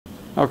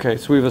Okay,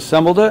 so we've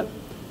assembled it,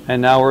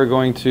 and now we're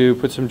going to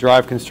put some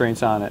drive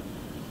constraints on it.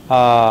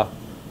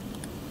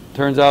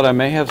 Turns out I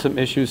may have some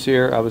issues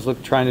here. I was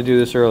trying to do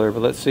this earlier,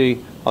 but let's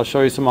see. I'll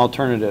show you some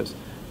alternatives.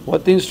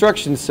 What the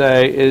instructions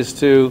say is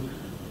to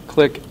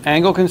click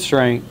angle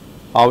constraint,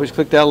 always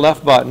click that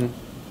left button,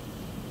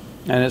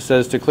 and it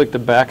says to click the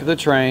back of the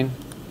train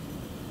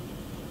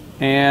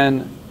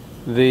and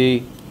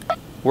the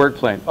work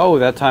plane. Oh,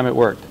 that time it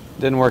worked.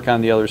 Didn't work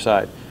on the other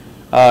side.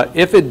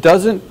 If it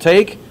doesn't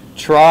take,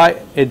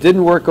 try, it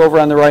didn't work over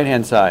on the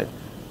right-hand side,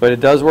 but it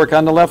does work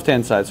on the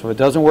left-hand side. So if it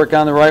doesn't work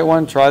on the right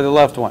one, try the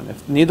left one.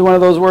 If neither one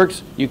of those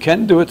works, you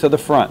can do it to the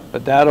front,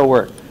 but that'll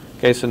work.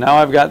 Okay, so now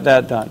I've got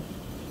that done.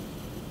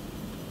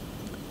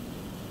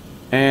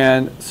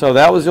 And so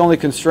that was the only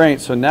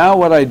constraint. So now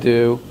what I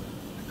do,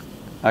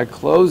 I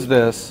close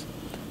this,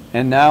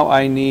 and now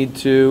I need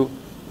to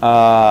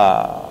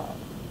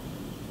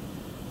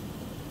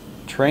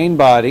train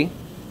body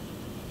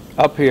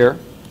up here.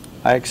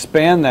 I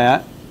expand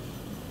that,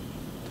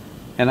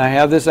 and I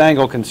have this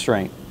angle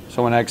constraint.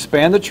 So when I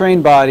expand the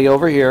train body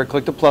over here,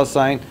 click the plus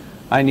sign,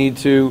 I need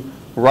to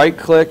right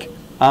click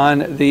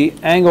on the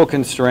angle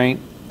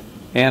constraint,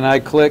 and I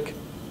click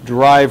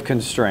drive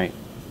constraint.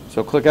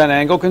 So click on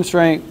angle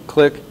constraint,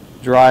 click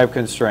drive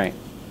constraint.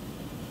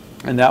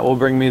 And that will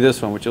bring me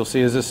this one, which you'll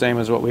see is the same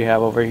as what we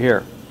have over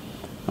here.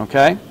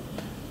 Okay?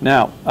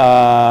 Now,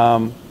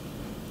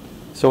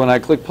 so when I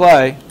click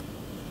play,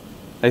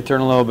 they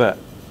turn a little bit.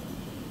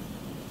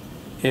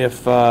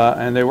 If,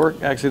 and they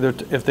work, actually,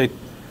 if they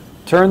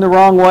turn the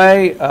wrong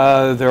way,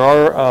 there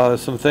are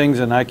some things,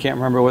 and I can't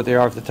remember what they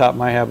are off the top of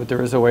my head, but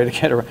there is a way to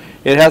get around.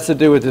 It has to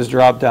do with this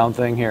drop-down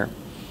thing here.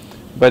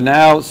 But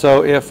now,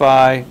 so if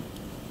I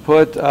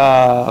put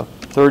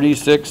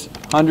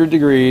 3,600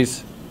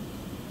 degrees,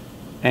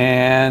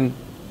 and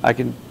I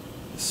can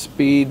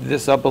speed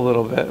this up a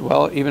little bit.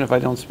 Well, even if I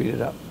don't speed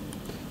it up.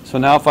 So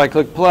now if I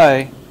click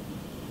play,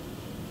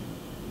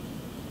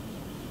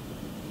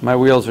 my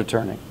wheels are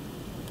turning.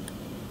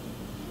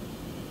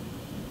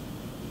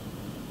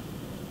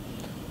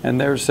 And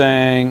they're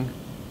saying,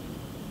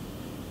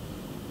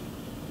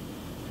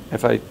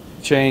 if I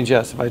change,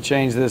 yes, if I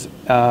change this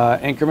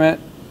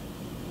increment,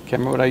 can't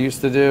remember what I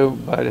used to do,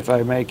 but if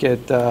I make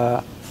it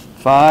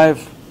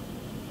 5,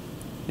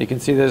 you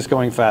can see that it's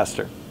going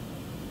faster.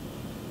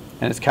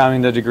 And it's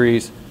counting the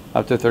degrees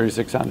up to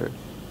 3,600.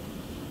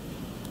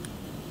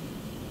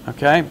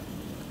 Okay?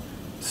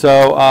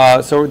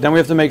 So, so then we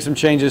have to make some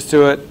changes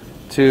to it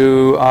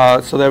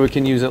so that we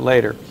can use it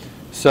later.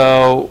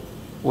 So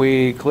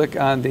we click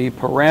on the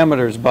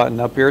parameters button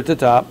up here at the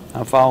top.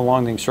 I'm following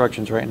along the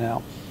instructions right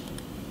now.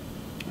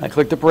 I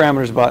click the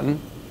parameters button,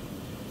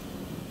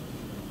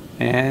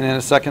 and in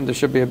a second there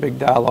should be a big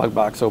dialog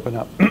box open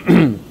up.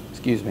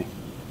 Excuse me.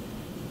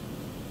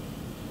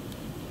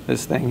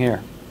 This thing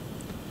here.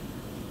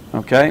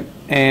 Okay,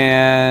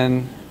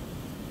 and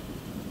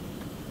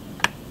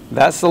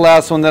that's the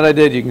last one that I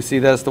did. You can see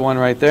that's the one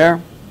right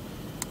there.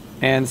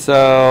 And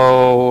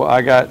so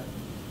I got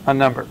a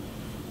number.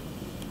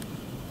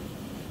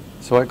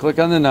 So I click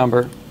on the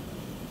number,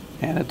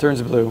 and it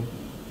turns blue.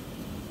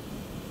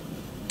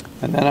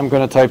 And then I'm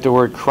going to type the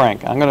word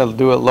crank. I'm going to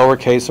do it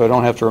lowercase so I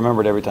don't have to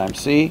remember it every time.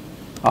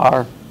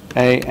 C-R-A-N-K.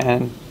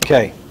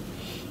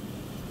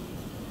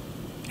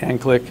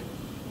 And click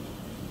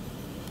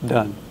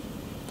done.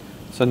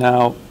 So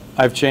now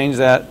I've changed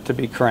that to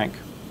be crank.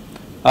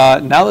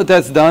 Now that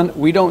that's done,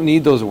 we don't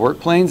need those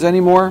work planes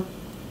anymore.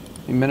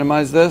 Let me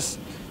minimize this.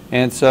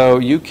 And so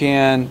you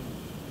can,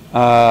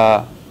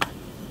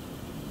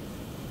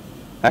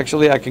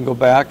 actually I can go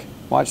back,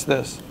 watch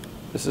this.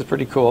 This is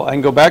pretty cool. I can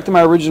go back to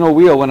my original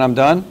wheel when I'm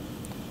done.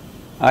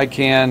 I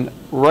can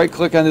right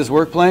click on this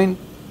work plane,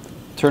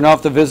 turn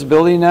off the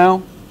visibility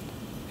now,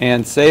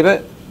 and save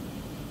it.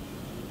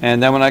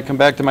 And then when I come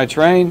back to my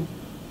train,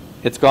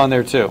 it's gone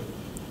there too.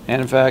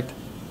 And in fact,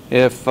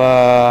 if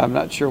I'm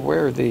not sure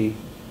where the,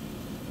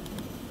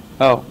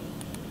 oh,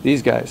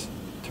 these guys,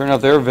 turn off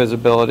their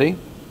visibility,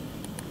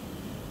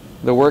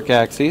 the work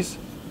axes,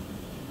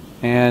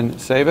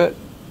 and save it.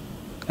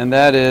 And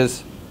that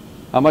is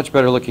a much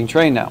better looking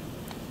train now.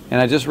 And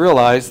I just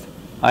realized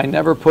I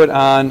never put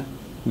on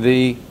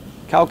the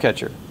cow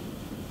catcher.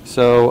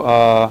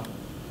 So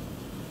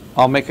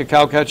I'll make a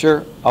cow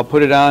catcher, I'll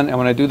put it on, and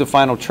when I do the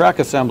final track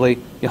assembly,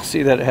 you'll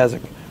see that it has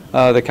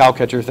the cow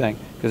catcher thing,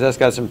 because that's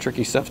got some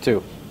tricky stuff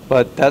too.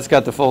 But that's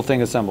got the full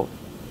thing assembled.